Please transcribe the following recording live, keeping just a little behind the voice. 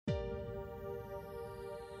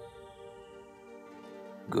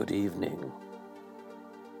Good evening.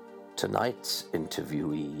 Tonight's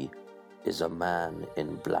interviewee is a man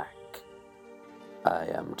in black. I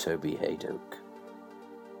am Toby Hadoke,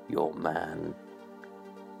 your man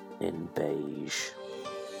in beige.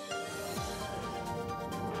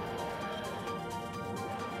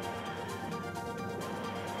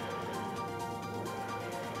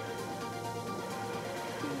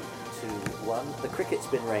 The cricket's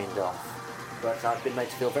been rained off, but I've been made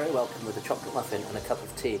to feel very welcome with a chocolate muffin and a cup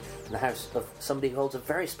of tea in the house of somebody who holds a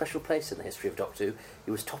very special place in the history of Doctor Who.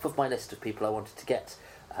 He was top of my list of people I wanted to get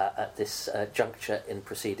at this juncture in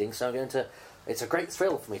proceedings, so it's a great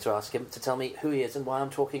thrill for me to ask him to tell me who he is and why I'm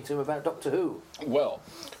talking to him about Doctor Who. Well,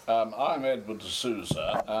 I'm Edward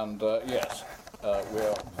D'Souza, and yes,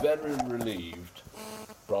 we're very relieved,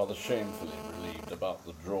 rather shamefully relieved, about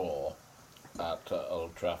the draw at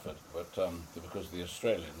Old Trafford, but because the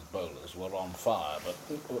Australian bowlers were on fire. But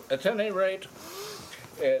at any rate,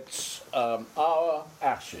 it's our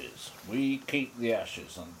Ashes. We keep the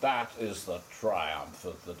Ashes, and that is the triumph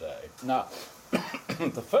of the day. Now,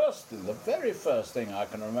 the very first thing I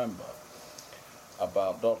can remember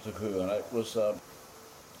about Doctor Who, and it was the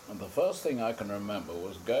first thing I can remember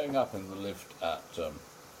was going up in the lift at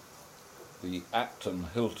the Acton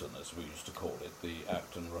Hilton, as we used to call it, the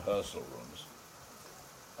Acton rehearsal rooms,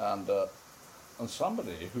 and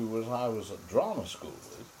somebody who I was at drama school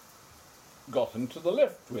with got into the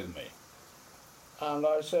lift with me, and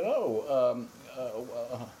I said,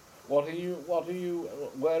 where are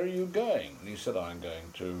you going? And he said, I'm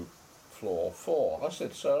going to floor 4. I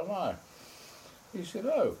said, so am I. He said,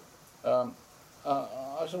 I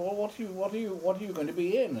said, well, what are you going to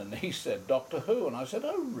be in? And he said, Doctor Who. And I said,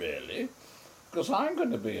 oh, really? Because I'm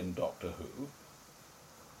going to be in Doctor Who.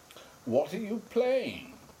 What are you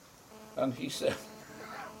playing? And he said,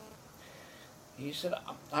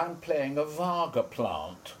 I'm playing a Varga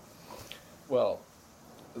plant. Well,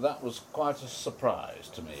 that was quite a surprise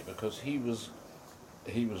to me, because he was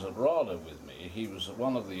at RADA with me. He was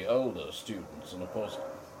one of the older students, and of course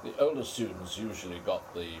the older students usually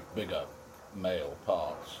got the bigger male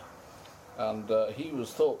parts, and he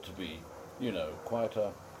was thought to be, quite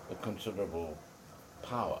a considerable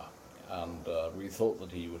power, and we thought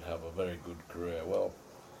that he would have a very good career. Well,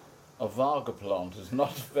 a Varga plant is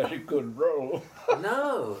not a very good role.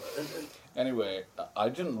 No. Anyway, I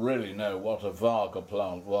didn't really know what a Varga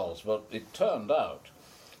plant was, but it turned out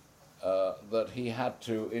that he had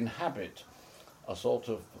to inhabit a sort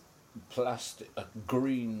of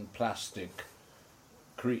green plastic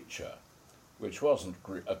creature, which wasn't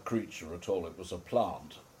a creature at all. It was a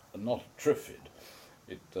plant, not a triffid.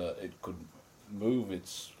 It could move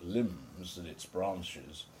its limbs and its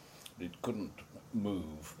branches. It couldn't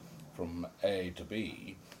move from A to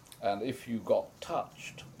B, and if you got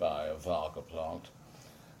touched by a Varga plant,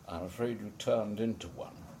 I'm afraid you turned into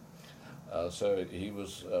one. So he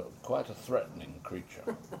was quite a threatening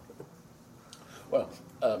creature. Well,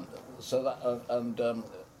 so that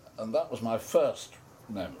and that was my first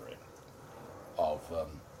memory of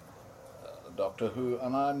Doctor Who,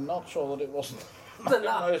 and I'm not sure that it wasn't the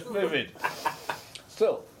most vivid.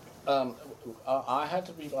 Still, I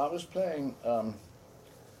was playing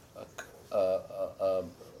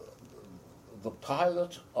the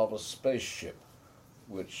pilot of a spaceship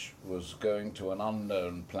which was going to an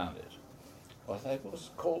unknown planet. I think it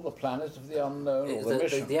was called The Planet of the Unknown, or the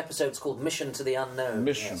Mission. The episode's called Mission to the Unknown.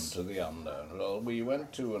 Mission to the Unknown. Well, we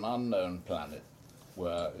went to an unknown planet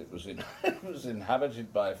where it was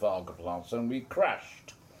inhabited by Varga plants, and we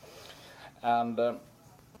crashed. And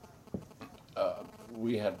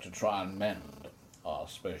we had to try and mend our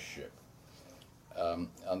spaceship.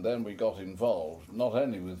 And then we got involved, not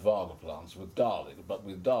only with Varga plants, but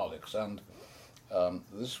with Daleks. And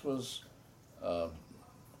this was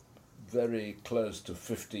very close to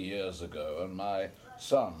 50 years ago, and my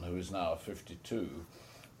son, who is now 52,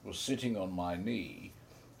 was sitting on my knee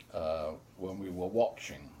when we were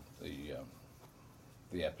watching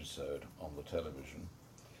the episode on the television,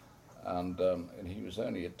 and he was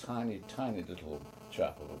only a tiny little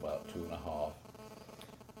chap of about 2.5,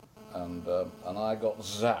 and I got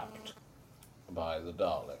zapped by the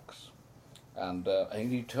Daleks, and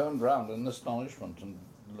he turned round in astonishment and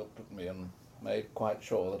looked at me and made quite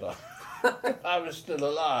sure that I was still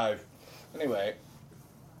alive. Anyway,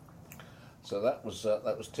 so that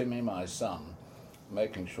was Timmy, my son,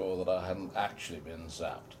 making sure that I hadn't actually been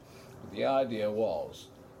zapped. But the idea was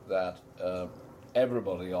that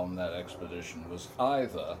everybody on that expedition was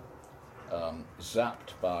either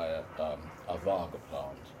zapped by a Varga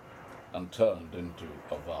plant and turned into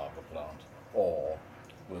a Varga plant, or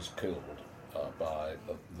was killed by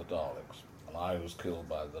the Daleks. and I was killed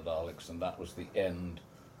by the Daleks, and that was the end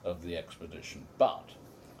of the expedition. But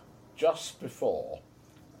just before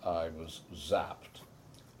I was zapped,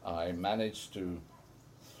 I managed to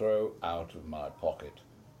throw out of my pocket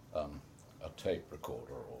a tape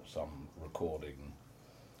recorder or some recording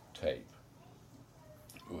tape,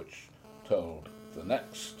 which told the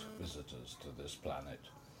next visitors to this planet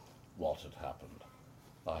what had happened.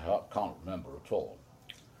 I can't remember at all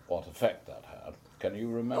what effect that had. Can you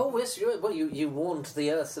remember? Oh yes, you warned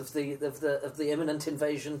the Earth of the imminent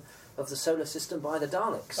invasion of the solar system by the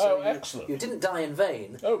Daleks. So excellent! You didn't die in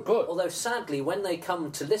vain. Oh, good. Although sadly, when they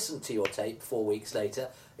come to listen to your tape 4 weeks later,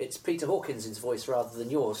 it's Peter Hawkins's voice rather than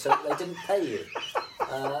yours, so they didn't pay you.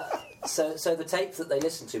 So the tape that they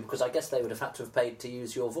listened to, because I guess they would have had to have paid to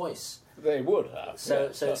use your voice. They would have. So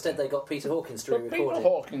yes, instead they got Peter Hawkins to re-record Peter it.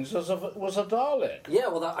 Hawkins was a Dalek. Yeah,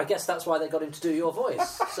 well, I guess that's why they got him to do your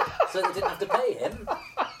voice, so they didn't have to pay him.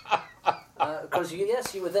 Because you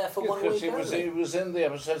were there for 1 week. Because he was in the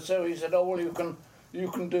episode, so he said, "Oh well, you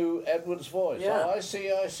can do Edward's voice." Yeah. Oh, I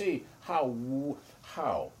see.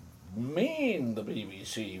 How mean the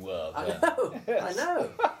BBC were then. I know.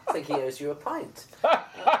 I think he owes you a pint.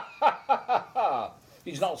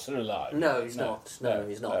 He's not still alive. No, he's not. No,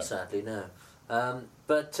 he's not. Sadly, no.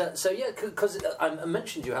 Because I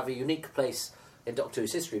mentioned you have a unique place in Doctor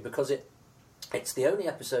Who's history because it's the only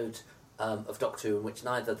episode of Doctor Who in which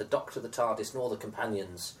neither the Doctor, the TARDIS, nor the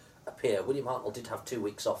companions appear. William Hartnell did have 2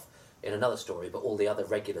 weeks off in another story, but all the other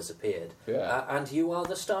regulars appeared. Yeah. And you are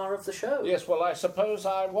the star of the show. Yes, well, I suppose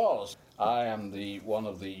I was. I am one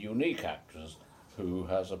of the unique actors who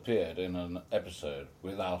has appeared in an episode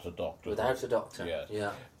without a doctor. Without a doctor. Yes.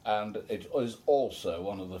 Yeah. And it is also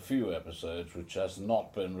one of the few episodes which has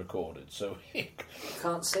not been recorded, so you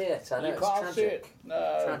can't see it. I know, you it's can't tragic. see it.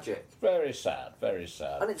 No, tragic. Very sad, very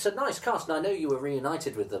sad. And it's a nice cast, and I know you were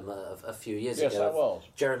reunited with them a few years ago. Yes, I was.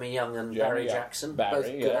 Jeremy Young and Barry Jackson, both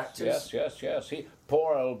good actors. Yes.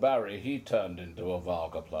 Poor old Barry, he turned into a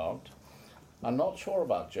Varga plant. I'm not sure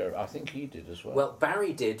about Jeremy. I think he did as well. Well,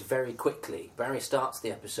 Barry did very quickly. Barry starts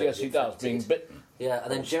the episode. Yes, he does, being bitten. Yeah,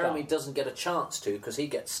 and then Jeremy stung. doesn't get a chance to because he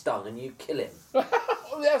gets stung and you kill him.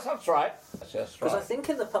 Yes, that's right. Yes, Because I think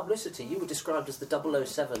in the publicity you were described as the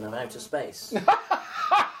 007 of outer space. So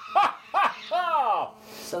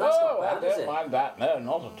that's not bad, I is don't it? mind that. No,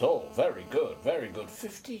 not at all. Very good, very good.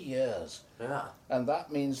 50 years. Yeah. And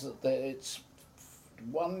that means that it's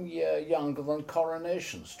 1 year younger than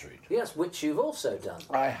Coronation Street. Yes, which you've also done.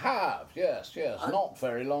 I have, yes. Not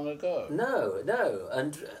very long ago. No.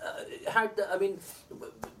 And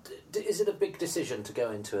is it a big decision to go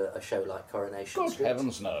into a show like Coronation Good Street?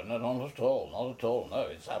 heavens, no, not at all. No,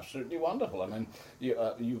 it's absolutely wonderful. I mean,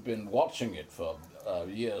 you've been watching it for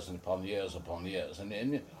years upon years, and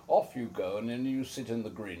then off you go, and then you sit in the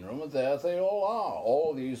green room, and there they all are,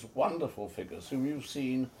 all these wonderful figures whom you've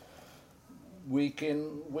seen week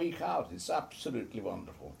in, week out. It's absolutely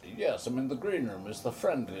wonderful. Yes, I mean, the green room is the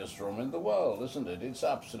friendliest room in the world, isn't it? It's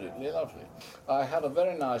absolutely lovely. I had a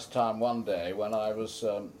very nice time one day when I was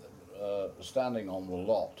standing on the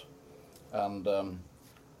lot, and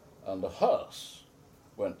a hearse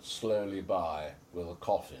went slowly by with a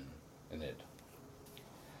coffin in it.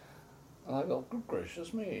 And I thought, good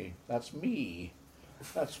gracious me, that's me.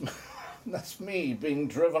 That's me being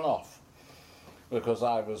driven off. Because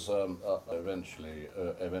I was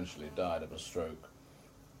eventually died of a stroke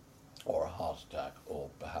or a heart attack, or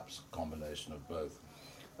perhaps a combination of both.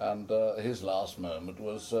 And his last moment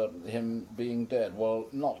was him being dead. Well,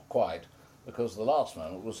 not quite, because the last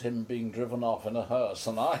moment was him being driven off in a hearse,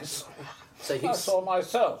 and I saw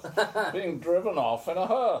myself being driven off in a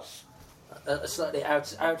hearse. A slightly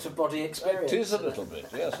out of body experience. It is a little bit,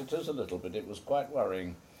 yes, it is a little bit. It was quite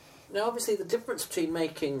worrying. Now, obviously, the difference between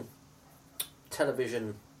making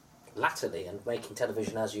television latterly and making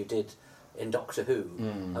television as you did in Doctor Who,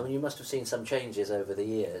 I mean, you must have seen some changes over the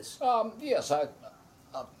years. Yes, I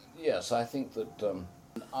think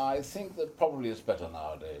that probably it's better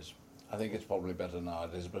nowadays. I think it's probably better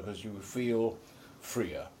nowadays because you feel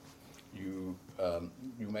freer. You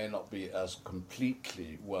may not be as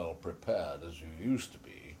completely well prepared as you used to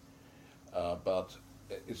be, but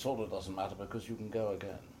it sort of doesn't matter because you can go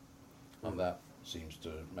again, and that seems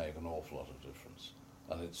to make an awful lot of difference.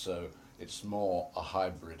 And it's more a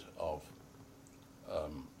hybrid of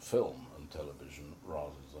film and television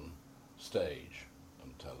rather than stage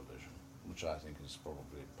and television, which I think is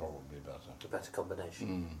probably better. A better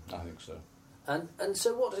combination. I think so. And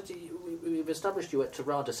so what had you... We've established you at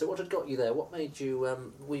Tarada, so what had got you there? What made you...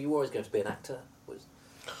 were you always going to be an actor?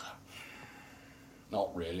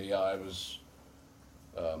 Not really. I was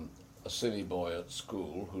a silly boy at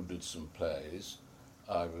school who did some plays.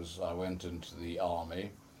 I went into the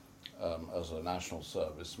army as a national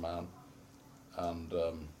serviceman, and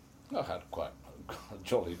I had quite a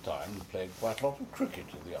jolly time and played quite a lot of cricket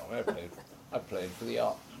in the army. I played for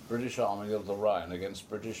the British Army of the Rhine against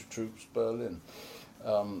British troops, Berlin.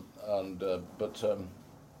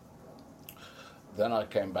 Then I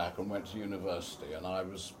came back and went to university, and I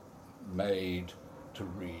was made to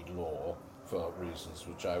read law for reasons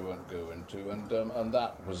which I won't go into, and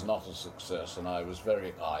that was not a success, and I was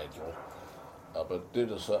very idle, but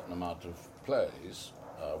did a certain amount of plays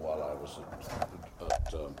while I was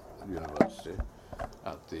at university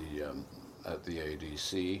at the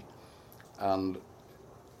ADC, and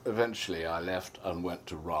eventually I left and went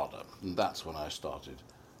to RADA, and that's when I started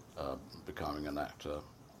becoming an actor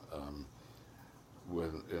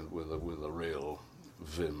with a real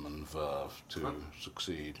vim and verve to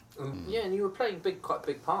succeed. Yeah, and you were playing quite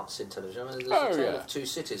big parts in television. I mean, there's a Tale of Two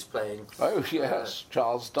Cities playing. Oh yes,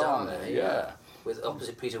 Charles Darnay, yeah. With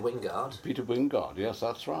opposite Peter Wingard. Peter Wingard, yes,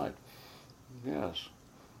 that's right. Yes.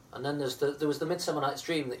 And then there was the Midsummer Night's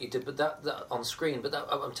Dream that you did, but that on screen. But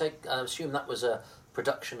I assume that was a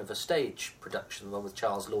production of a stage production, the one with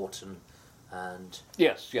Charles Lawton and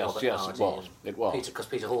yes, Robert it Hardy was. It was because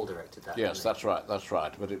Peter Hall directed that. Yes, that's right.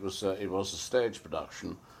 But it was a stage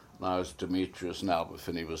production. And I was Demetrius, and Albert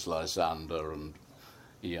Finney was Lysander, and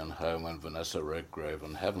Ian Holm and Vanessa Redgrave,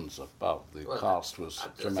 and heavens above, the cast was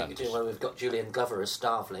tremendous. I think you're doing well. We've got Julian Glover as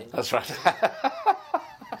Starveling. That's right.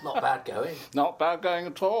 Not bad going. Not bad going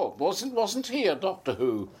at all. Wasn't he a Doctor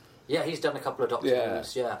Who? Yeah, he's done a couple of Doctor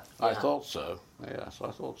Who's. Yeah, I thought so. Yes,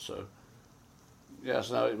 I thought so.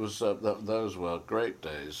 Yes, no, it was. Those were great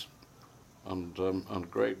days, and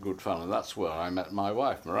great good fun. And that's where I met my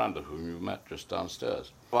wife, Miranda, whom you met just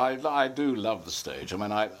downstairs. I do love the stage. I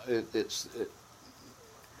mean,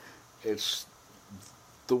 it's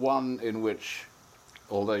the one in which,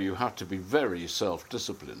 although you have to be very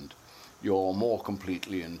self-disciplined, you're more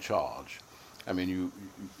completely in charge. I mean,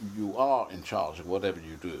 you are in charge of whatever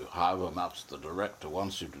you do. However much the director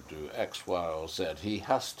wants you to do X, Y, or Z, he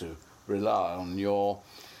has to rely on your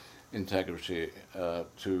integrity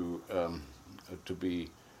to be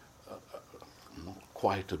not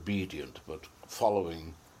quite obedient, but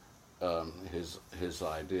following his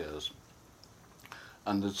ideas.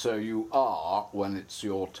 And so you are, when it's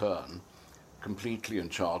your turn, completely in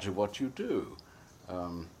charge of what you do.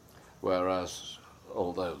 Whereas,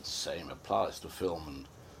 although the same applies to film and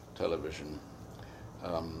television,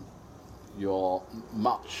 you're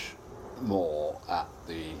much more at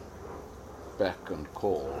the beck and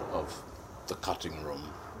call of the cutting room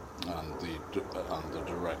and the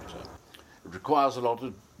director. It requires a lot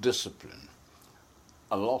of discipline,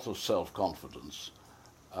 a lot of self-confidence,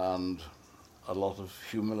 and a lot of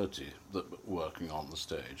humility working on the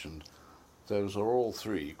stage, and those are all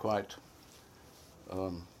three quite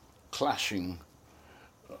clashing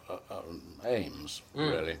aims,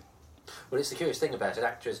 really. Well, it's the curious thing about an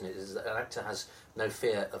actor, isn't it? Is that an actor has no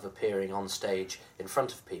fear of appearing on stage in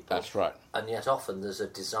front of people. That's right. And yet often there's a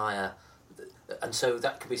desire, and so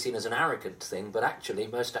that can be seen as an arrogant thing, but actually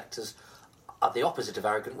most actors are the opposite of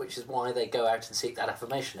arrogant, which is why they go out and seek that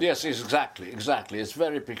affirmation. Yes, exactly. It's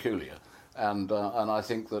very peculiar. And I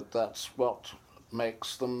think that's what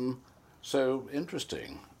makes them so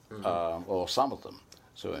interesting, or some of them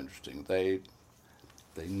so interesting. They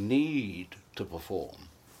need to perform,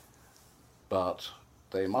 but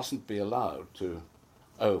they mustn't be allowed to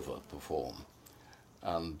overperform.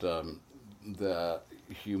 And their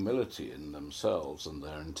humility in themselves and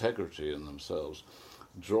their integrity in themselves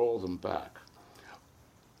draw them back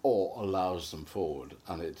or allows them forward.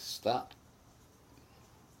 And it's that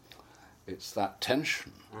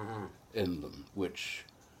tension in them which,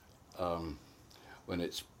 when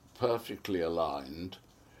it's perfectly aligned,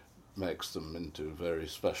 makes them into very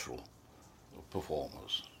special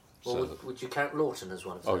performers. Well, so would you count Lawton as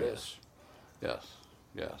one of those? Oh,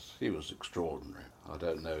 yes. He was extraordinary. I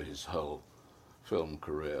don't know his whole film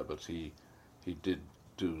career, but he did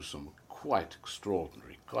do some quite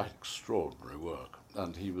extraordinary work.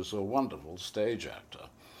 And he was a wonderful stage actor.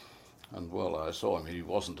 And, well, I saw him. He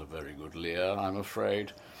wasn't a very good Lear, I'm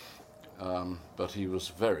afraid. But he was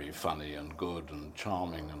very funny and good and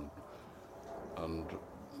charming and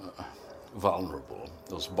vulnerable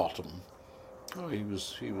as Bottom. Oh, he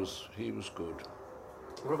was good.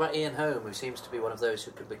 What about Ian Holm, who seems to be one of those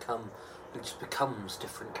who just becomes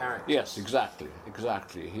different characters? Yes, exactly.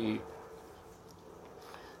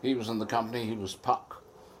 He was in The Company. He was Puck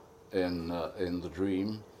in The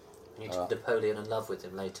Dream. You did Napoleon in Love with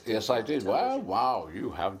him later. Yes, I did. Well, wow, you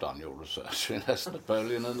have done your research. Yes,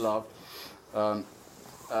 Napoleon in Love.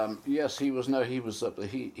 Yes, he was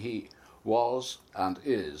and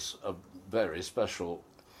is a very special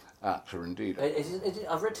actor indeed.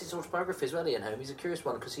 I've read his autobiography as well, Ian Holm. He's a curious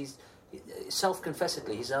one because he's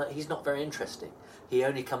self-confessedly he's not very interesting. He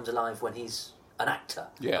only comes alive when he's an actor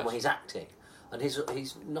and when he's acting. And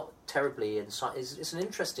he's not terribly insight. It's an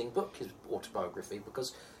interesting book, his autobiography,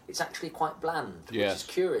 because it's actually quite bland, which is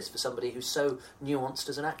curious for somebody who's so nuanced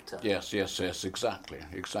as an actor. Yes, exactly.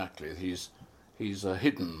 He's a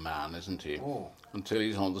hidden man, isn't he? Oh. Until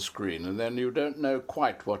he's on the screen, and then you don't know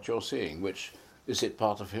quite what you're seeing, which is it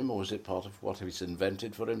part of him or is it part of what he's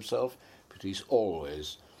invented for himself? But he's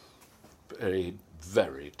always very,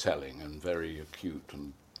 very telling and very acute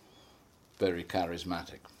and very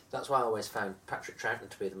charismatic. That's why I always found Patrick Troughton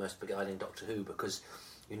to be the most beguiling Doctor Who, because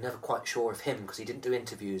you're never quite sure of him, because he didn't do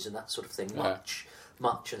interviews and that sort of thing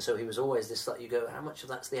much, and so he was always this, like, you go, how much of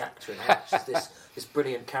that's the actor and how much is this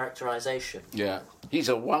brilliant characterisation? Yeah, he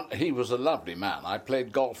was a lovely man. I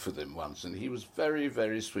played golf with him once, and he was very,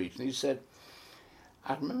 very sweet, and he said,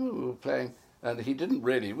 I remember we were playing, and he didn't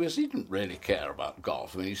really care about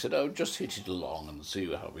golf. I mean, he said, oh, just hit it along and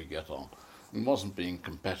see how we get on. He wasn't being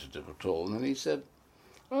competitive at all, and then he said,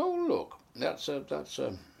 oh, look, that's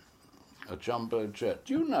a jumbo jet.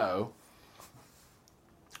 Do you know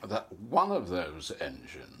that one of those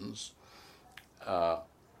engines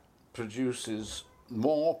produces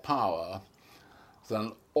more power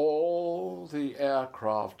than all the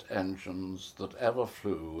aircraft engines that ever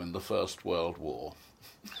flew in the First World War?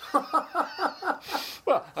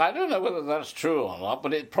 Well, I don't know whether that's true or not,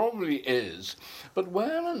 but it probably is. But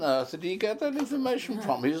where on earth did he get that information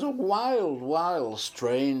from? He's a wild,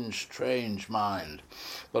 strange mind,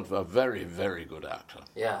 but a very, very good actor.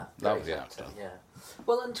 Yeah, lovely actor. Yeah.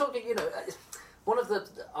 Well, and talking,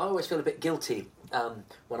 I always feel a bit guilty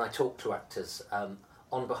when I talk to actors.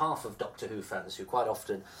 On behalf of Doctor Who fans, who quite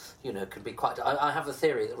often, can be quite... I have the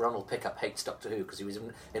theory that Ronald Pickup hates Doctor Who because he was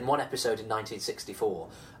in one episode in 1964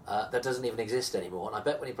 that doesn't even exist anymore, and I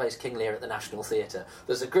bet when he plays King Lear at the National Theatre,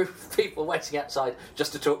 there's a group of people waiting outside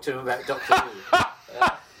just to talk to him about Doctor Who.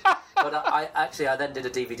 But I then did a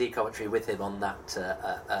DVD commentary with him on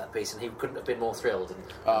that piece, and he couldn't have been more thrilled. And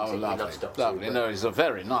lovely, he loves Doctor lovely. Who, no, he's a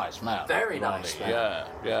very nice man. Very nice man.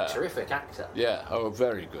 Yeah. Terrific actor. Yeah,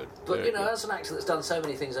 very good. But, very good. As an actor that's done so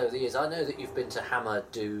many things over the years, I know that you've been to Hammer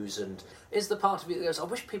do's, and is the part of you that goes, I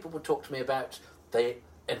wish people would talk to me about the,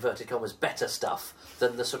 inverted commas, better stuff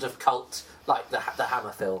than the sort of cult, like the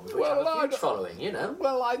Hammer films, which have a huge following,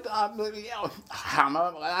 Well,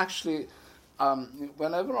 Hammer, actually...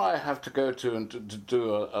 whenever I have to go to and to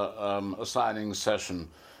do a signing session,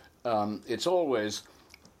 it's always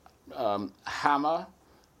Hammer,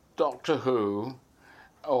 Doctor Who,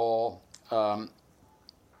 or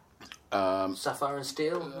Sapphire and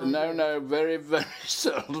Steel. No, very, very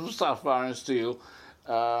seldom Sapphire and Steel.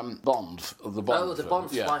 Bond, the Bond. Oh, the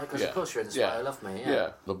Bond Spy, because of course you're in the Spy Who Loved Me.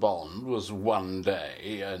 Yeah, the Bond was one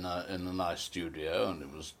day in a nice studio, and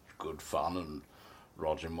it was good fun, and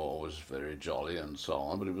Roger Moore was very jolly and so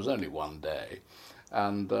on, but it was only one day.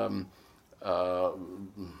 And the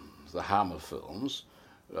Hammer films,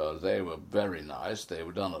 they were very nice. They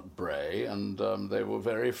were done at Bray, and they were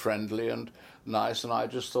very friendly and nice, and I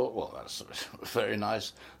just thought, well, that's a very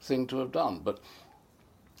nice thing to have done. But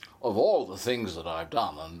of all the things that I've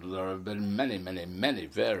done, and there have been many, many, many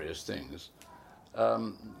various things,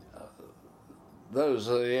 those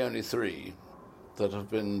are the only three that have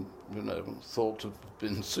been, thought to have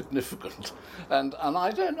been significant, and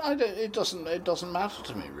I don't. It doesn't matter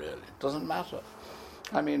to me, really. It doesn't matter.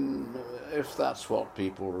 I mean, if that's what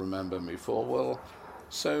people remember me for, well,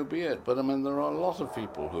 so be it. But I mean, there are a lot of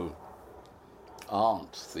people who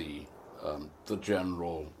aren't the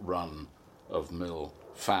general run-of-mill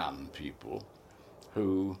fan people,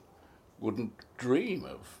 who wouldn't dream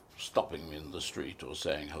of stopping me in the street or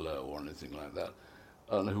saying hello or anything like that.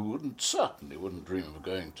 And who certainly wouldn't dream of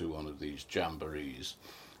going to one of these jamborees.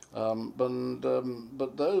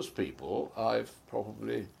 But those people I've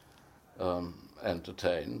probably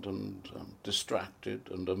entertained and distracted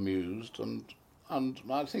and amused, and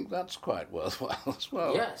I think that's quite worthwhile as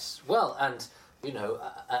well. Yes, well, and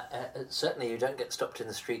certainly you don't get stopped in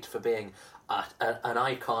the street for being an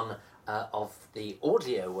icon of the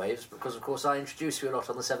audio waves, because of course I introduce you a lot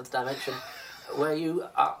on the Seventh Dimension, where you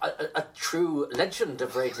are a true legend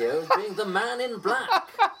of radio as being the Man in Black.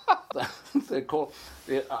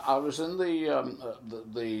 I was in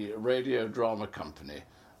the radio drama company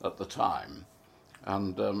at the time,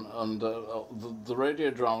 And the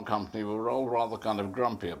radio drama company were all rather kind of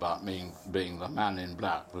grumpy about me being the man in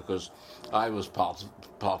black, because I was part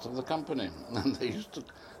of the company, and they used to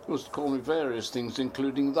call me various things,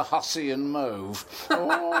 including the hussy in mauve.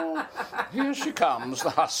 Oh, here she comes,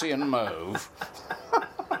 the hussy in mauve.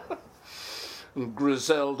 And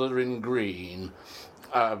Griselda in green.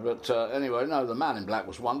 But anyway, no, the Man in Black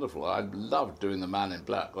was wonderful. I loved doing the Man in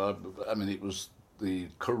Black. I mean, it was the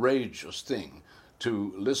courageous thing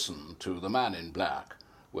to listen to the Man in Black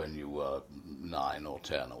when you were 9 or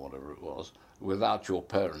 10 or whatever it was, without your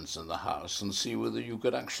parents in the house, and see whether you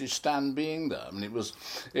could actually stand being there. I mean,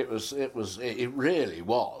 it really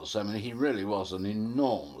was. I mean, he really was an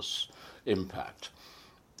enormous impact.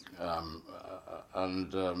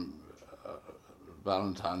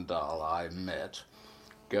 Valentine Dahl I met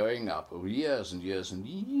going up, years and years and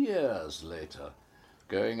years later,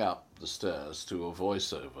 going up the stairs to a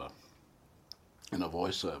voiceover, in a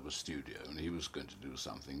voiceover studio, and he was going to do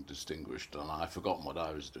something distinguished, and I'd forgotten what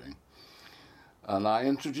I was doing. And I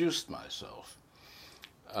introduced myself,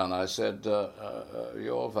 and I said,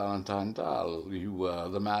 you're Valentine Dahl, you were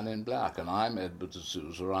the Man in Black, and I'm Edward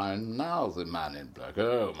D'Souza, I'm now the Man in Black.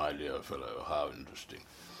 Oh, my dear fellow, how interesting.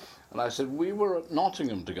 And I said, we were at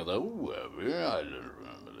Nottingham together. Oh, were we? I don't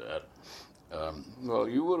remember that. Well,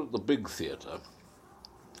 you were at the big theatre,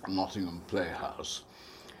 Nottingham Playhouse.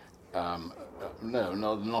 No,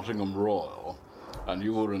 Nottingham Royal. And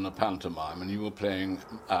you were in a pantomime, and you were playing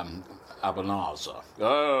Abanazar.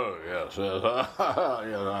 Oh, yes, yes, yes,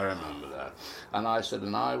 I remember that. And I said,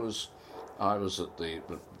 and I was at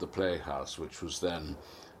the Playhouse, which was then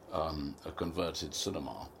a converted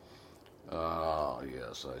cinema.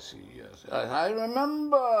 Yes, I see, yes. I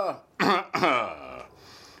remember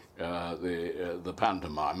the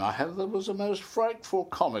pantomime. There was a most frightful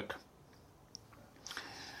comic.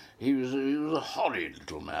 He was a horrid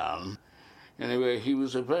little man. Anyway, he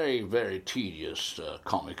was a very, very tedious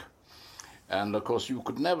comic. And, of course, you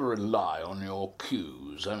could never rely on your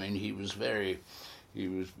cues. I mean, he was very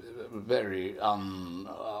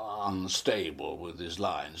unstable with his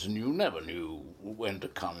lines, and you never knew when to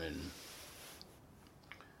come in.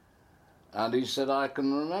 And he said, I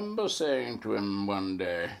can remember saying to him one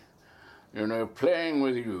day, you know, playing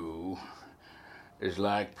with you is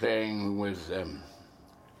like playing with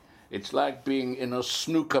it's like being in a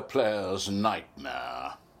snooker player's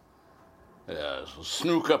nightmare. Yes, a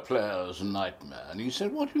snooker player's nightmare. And he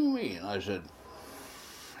said, what do you mean? I said,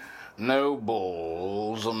 no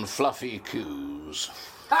balls and fluffy cues.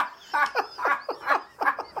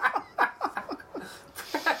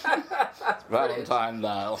 Valentine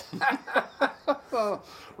Dahl.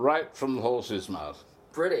 Right from the horse's mouth.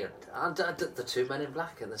 Brilliant. And the two Men in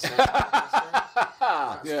Black in the same.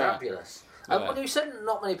 That's fabulous. Well, you said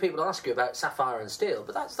not many people ask you about Sapphire and Steel,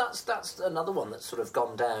 but that's another one that's sort of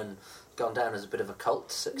gone down as a bit of a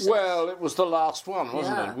cult success. Well, it was the last one,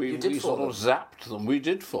 wasn't it? We sort of zapped them. We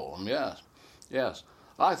did for them, yes.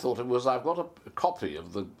 I thought it was. I've got a copy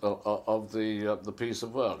of the piece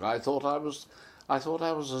of work. I thought I was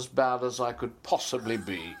as bad as I could possibly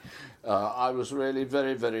be. I was really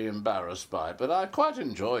very, very embarrassed by it, but I quite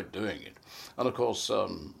enjoyed doing it. And of course,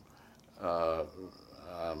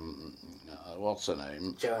 what's her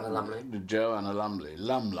name? Joanna Lumley. Joanna Lumley.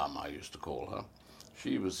 Lum, I used to call her.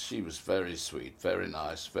 She was very sweet, very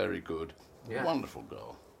nice, very good. Yeah. Wonderful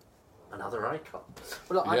girl. Another icon.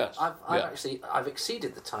 Well, look, yes. I've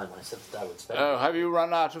exceeded the time I said that I would spend. Oh, have you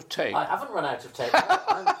run out of tape? I haven't run out of tape.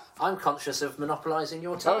 I'm conscious of monopolising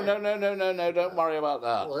your time. Oh, no, don't worry about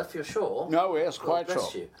that. Well, if you're sure. No, yes, quite sure.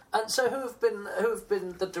 Bless you. And so who have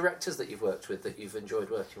been the directors that you've worked with that you've enjoyed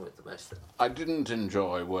working with the most? I didn't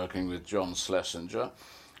enjoy working with John Schlesinger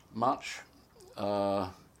much.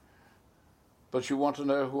 But you want to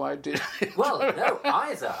know who I did? Well, no,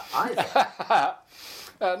 either.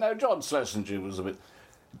 No, John Schlesinger was a bit...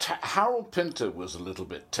 Harold Pinter was a little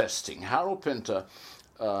bit testing. Harold Pinter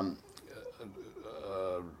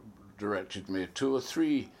directed me 2 or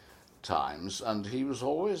 3 times, and he was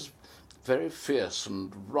always very fierce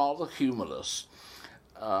and rather humorless,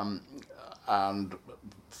 and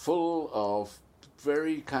full of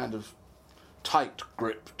very kind of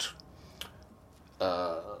tight-gripped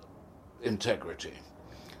integrity.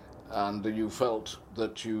 And you felt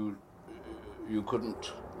that you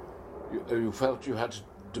felt you had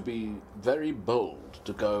to be very bold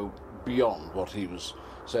to go beyond what he was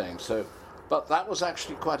saying. But that was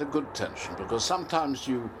actually quite a good tension, because sometimes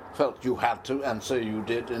you felt you had to, and so you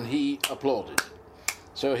did, and he applauded.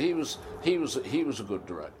 So he was a good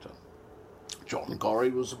director. John Gorrie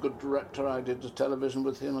was a good director. I did the television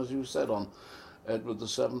with him, as you said, on Edward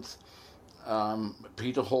VII.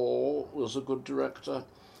 Peter Hall was a good director.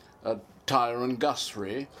 Tyrone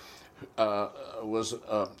Guthrie was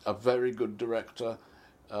a very good director,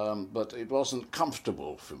 but it wasn't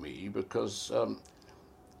comfortable for me because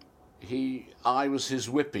I was his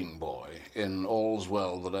whipping boy in All's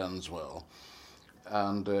Well That Ends Well,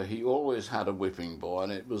 and he always had a whipping boy,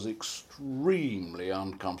 and it was extremely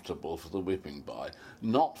uncomfortable for the whipping boy,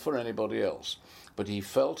 not for anybody else, but he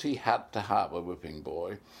felt he had to have a whipping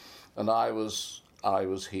boy, and I was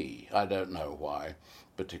he. I don't know why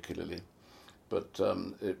particularly, but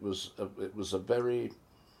it was a very,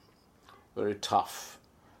 very tough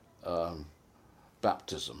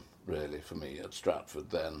baptism, really, for me at Stratford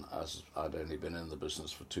then, as I'd only been in the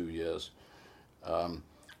business for 2 years.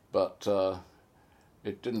 But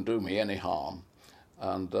it didn't do me any harm,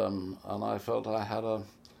 and I felt I had a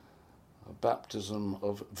baptism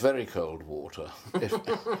of very cold water,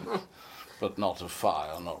 but not of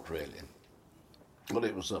fire, not really. But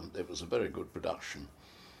it was a very good production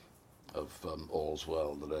of All's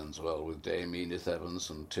Well That Ends Well, with Dame Enid Evans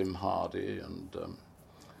and Tim Hardy and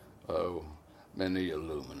many a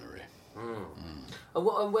luminary.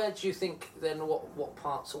 And where do you think then, what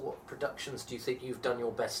parts or what productions do you think you've done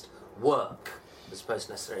your best work, as opposed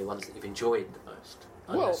to necessarily ones that you've enjoyed the most?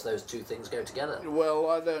 Unless those two things go together. Well,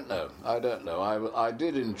 I don't know. I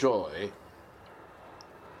did enjoy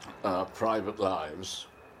Private Lives,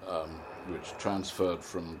 which transferred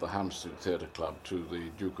from the Hampstead Theatre Club to the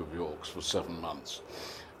Duke of York's for 7 months,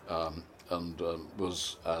 and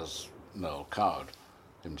was, as Noel Coward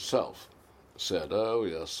himself said, oh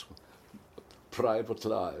yes, Private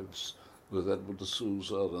Lives with Edward de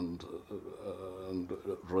Souza and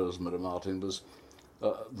Rosemary Martin was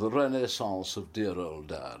the renaissance of dear old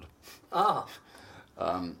Dad. Ah.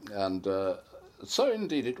 So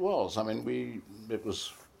indeed it was. I mean,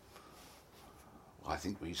 I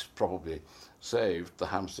think we probably saved the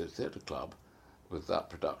Hampstead Theatre Club with that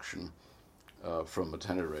production from, at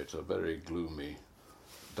any rate, a very gloomy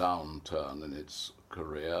downturn in its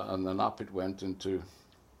career, and then up it went into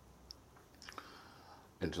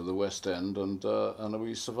the West End, and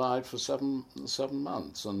we survived for seven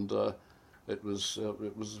months, and it was a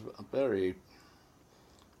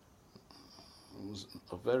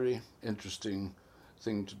very interesting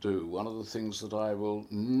thing to do. One of the things that I will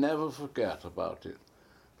never forget about it,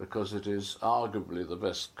 because it is arguably the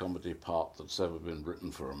best comedy part that's ever been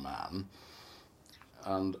written for a man,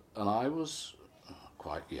 and I was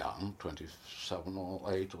quite young, 27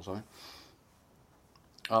 or 8 or something,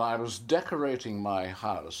 and I was decorating my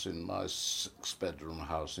house, in my 6-bedroom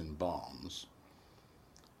house in Barnes,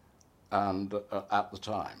 and at the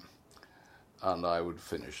time, and I would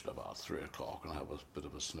finish at about 3 o'clock and have a bit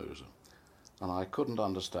of a snoozer. And I couldn't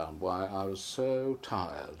understand why I was so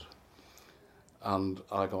tired. And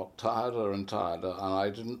I got tireder and tireder, and I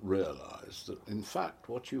didn't realise that, in fact,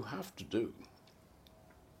 what you have to do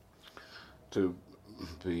to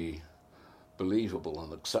be believable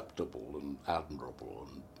and acceptable and admirable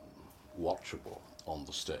and watchable on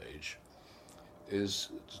the stage is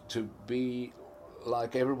to be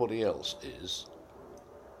like everybody else is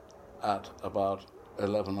at about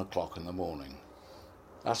 11 o'clock in the morning.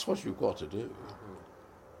 That's what you've got to do.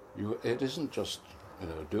 It isn't just,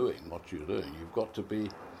 doing what you're doing. You've got to be...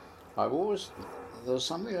 There's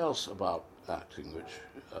something else about acting which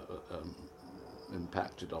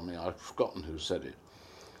impacted on me. I've forgotten who said it.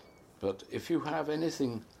 But if you have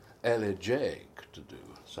anything elegiac to do,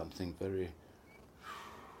 something very,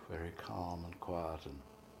 very calm and quiet, and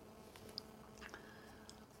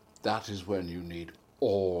that is when you need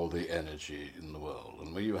all the energy in the world.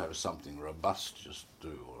 And when you have something robust just to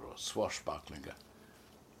do, or a swashbuckling,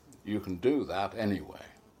 you can do that anyway,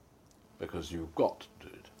 because you've got to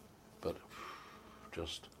do it. But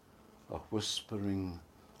just a whispering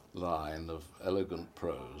line of elegant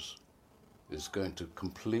prose is going to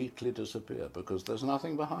completely disappear, because there's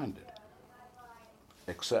nothing behind it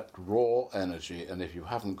except raw energy, and if you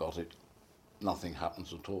haven't got it, nothing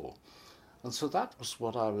happens at all. And so that was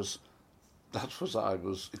what I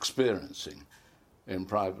was experiencing in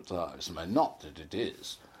Private Lives. I mean, not that it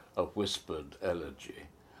is a whispered elegy,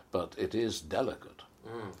 but it is delicate.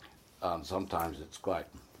 And sometimes it's quite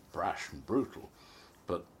brash and brutal,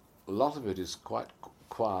 but a lot of it is quite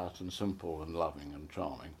quiet and simple and loving and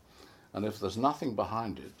charming. And if there's nothing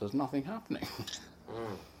behind it, there's nothing happening.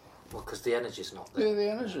 Well, because the energy's not there. Yeah,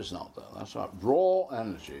 the energy's not there, that's right. Raw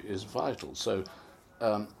energy is vital. So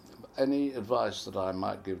any advice that I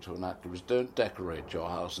might give to an actor is don't decorate your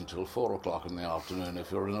house until 4 o'clock in the afternoon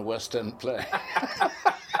if you're in a West End play.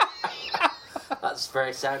 That's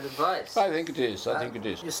very sound advice. I think it is. I think it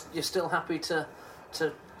is. You're still happy to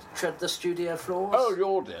tread the studio floors? Oh,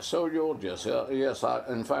 Lord, yes. Oh, Lord, yes. Yes,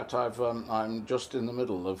 in fact, I'm just in the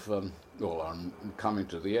middle of, well, I'm coming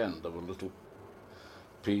to the end of a little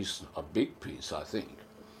piece, a big piece, I think,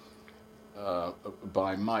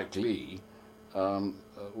 by Mike Lee,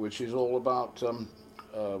 which is all about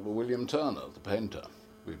William Turner, the painter.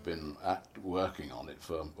 We've been working on it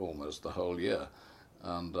for almost the whole year,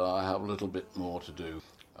 and I have a little bit more to do,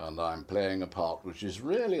 and I'm playing a part which is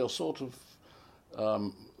really a sort of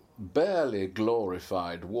barely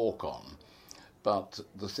glorified walk-on, but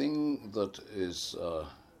the thing that is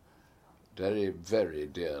very, very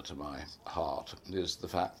dear to my heart is the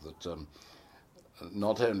fact that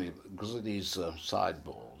not only because of these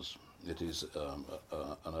sideboards, it is an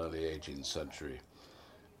early 18th century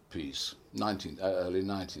piece, early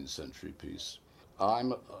 19th century piece.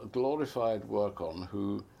 I'm a glorified work-on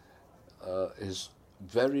who is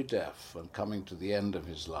very deaf and coming to the end of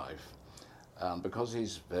his life, and because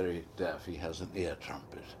he's very deaf, he has an ear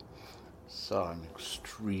trumpet. So I'm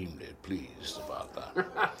extremely pleased about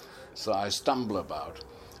that. So I stumble about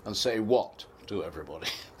and say what to everybody.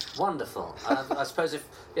 Wonderful. I suppose if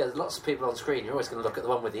there's lots of people on screen, you're always going to look at the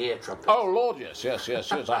one with the ear trumpet. Oh, Lord, yes.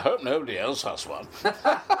 I hope nobody else has one.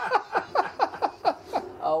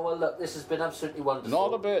 Oh, well, look, this has been absolutely wonderful.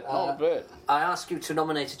 Not a bit. I ask you to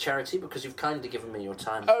nominate a charity because you've kindly given me your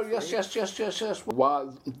time. Oh, yes.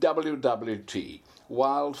 WWT,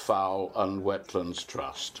 Wildfowl and Wetlands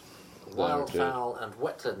Trust. Wildfowl and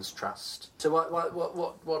Wetlands Trust. So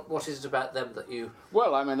what is it about them that you...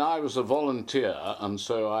 Well, I mean, I was a volunteer, and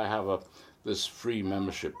so I have this free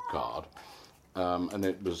membership card, and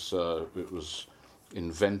it was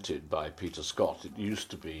invented by Peter Scott. It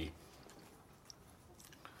used to be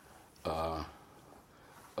a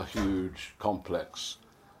huge complex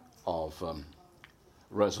of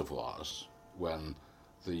reservoirs when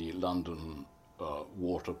the London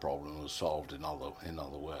water problem was solved in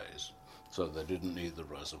other ways. So they didn't need the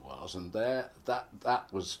reservoirs, and that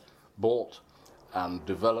was bought and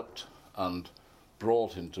developed and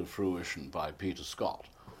brought into fruition by Peter Scott,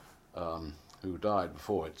 who died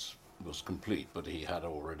before it was complete, but he had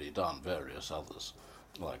already done various others,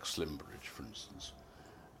 like Slimbridge, for instance.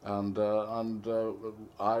 And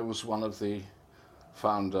I was one of the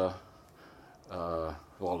founder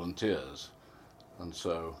volunteers, and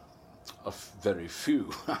so very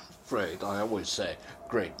few, I'm afraid, I always say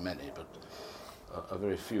great many, but a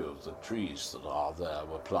very few of the trees that are there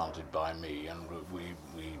were planted by me, and we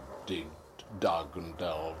dug and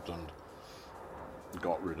delved and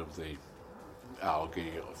got rid of the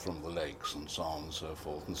algae from the lakes and so on and so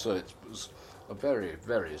forth. And so it was a very,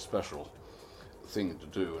 very special thing to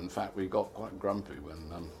do. In fact, we got quite grumpy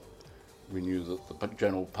when we knew that the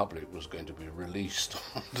general public was going to be released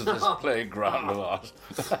onto this playground of ours.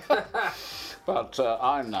 But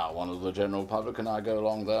I'm now one of the general public, and I go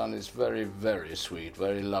along there, and it's very, very sweet,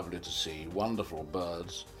 very lovely to see. Wonderful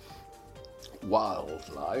birds,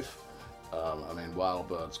 wildlife. I mean, wild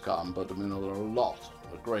birds come, but I mean, there are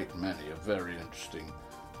a great many of very interesting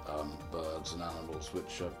birds and animals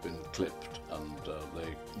which have been clipped, and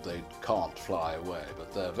they can't fly away,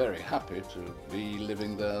 but they're very happy to be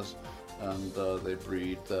living there, and they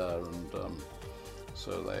breed there, and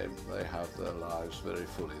so they have their lives very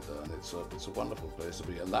fully there, and it's a wonderful place to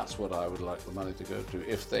be, and that's what I would like the money to go to,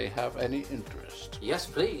 if they have any interest. Yes,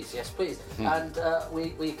 please. And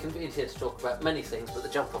we convened here to talk about many things, but the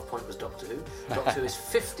jump-off point was Doctor Who. Doctor Who is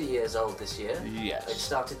 50 years old this year. Yes. It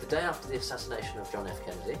started the day after the assassination of John F.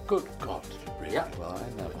 Kennedy. Good God, really? Yep. Well, I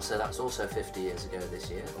know. So that's also 50 years ago this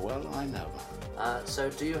year. Well, I know. So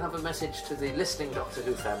do you have a message to the listening Doctor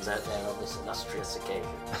Who fans out there on this illustrious occasion?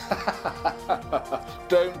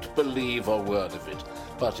 Don't believe a word of it,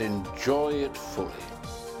 but enjoy it fully.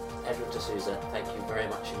 Edward D'Souza, thank you very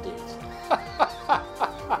much indeed.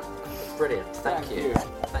 Brilliant, thank you.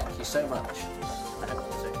 Thank you so much. I hope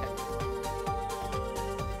it's okay.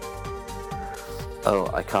 Oh,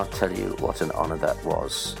 I can't tell you what an honour that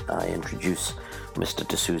was. I introduce Mr.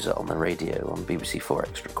 D'Souza on the radio on BBC4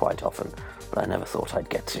 Extra quite often, but I never thought I'd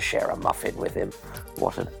get to share a muffin with him.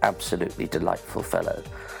 What an absolutely delightful fellow.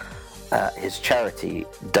 His charity,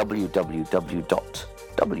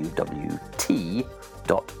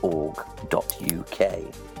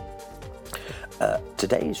 www.wwt.org.uk.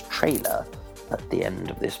 Today's trailer at the end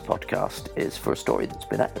of this podcast is for a story that's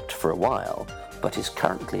been out for a while, but is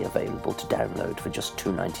currently available to download for just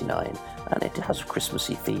 $2.99, and it has a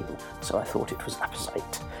Christmassy theme, so I thought it was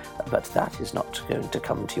apposite. But that is not going to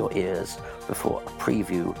come to your ears before a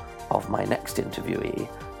preview of my next interviewee,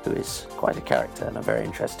 who is quite a character and a very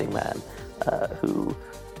interesting man, who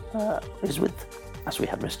is with as we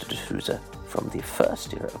had Mr. D'Souza from the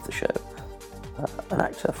first era of the show, an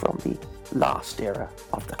actor from the last era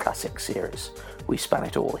of the classic series. We span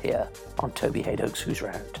it all here on Toby Hadoke's Who's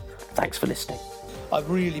Round. Thanks for listening. I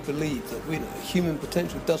really believe that human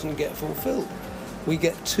potential doesn't get fulfilled. We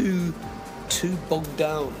get too bogged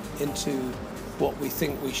down into what we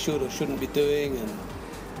think we should or shouldn't be doing,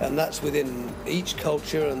 and that's within each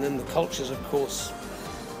culture, and then the cultures, of course,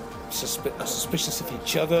 are suspicious of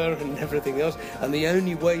each other and everything else, and the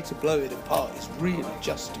only way to blow it apart is really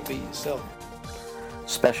just to be yourself.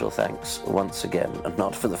 Special thanks once again, and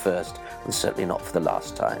not for the first, and certainly not for the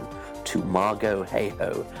last time, to Margot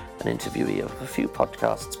Hayhoe, an interviewee of a few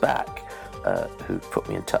podcasts back, who put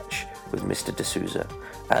me in touch with Mr. D'Souza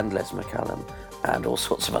and Les McCallum and all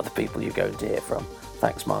sorts of other people you're going to hear from.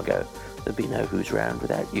 Thanks, Margot. There'd be no Who's Round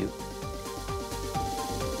without you.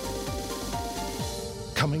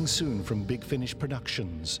 Coming soon from Big Finish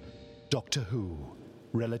Productions, Doctor Who,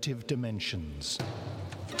 Relative Dimensions.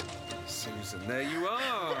 Susan, there you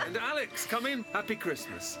are. And Alex, come in. Happy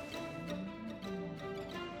Christmas.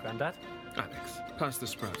 Grandad? Alex, pass the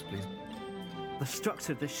sprouts, please. The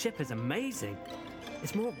structure of the ship is amazing.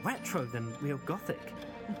 It's more retro than real Gothic.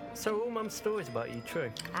 So are all Mum's stories about you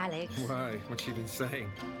true? Alex. Why? What's she been saying?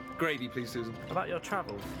 Gravy, please, Susan. About your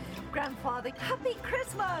travels? Grandfather, happy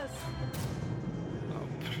Christmas! Oh,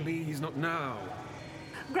 please, not now.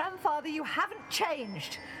 Grandfather, you haven't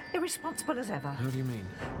changed. Irresponsible as ever. How do you mean?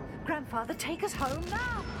 Grandfather, take us home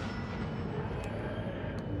now.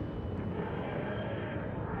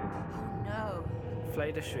 Oh, no.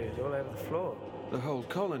 Flayed shoes all over the floor. The whole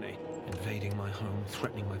colony. Invading my home,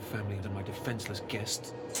 threatening my family and my defenseless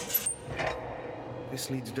guests. This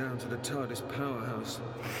leads down to the TARDIS powerhouse.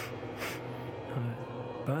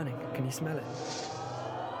 Burning. Can you smell it?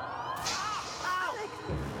 Alex!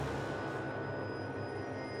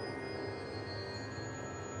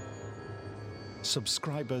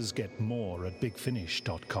 Subscribers get more at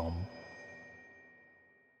bigfinish.com.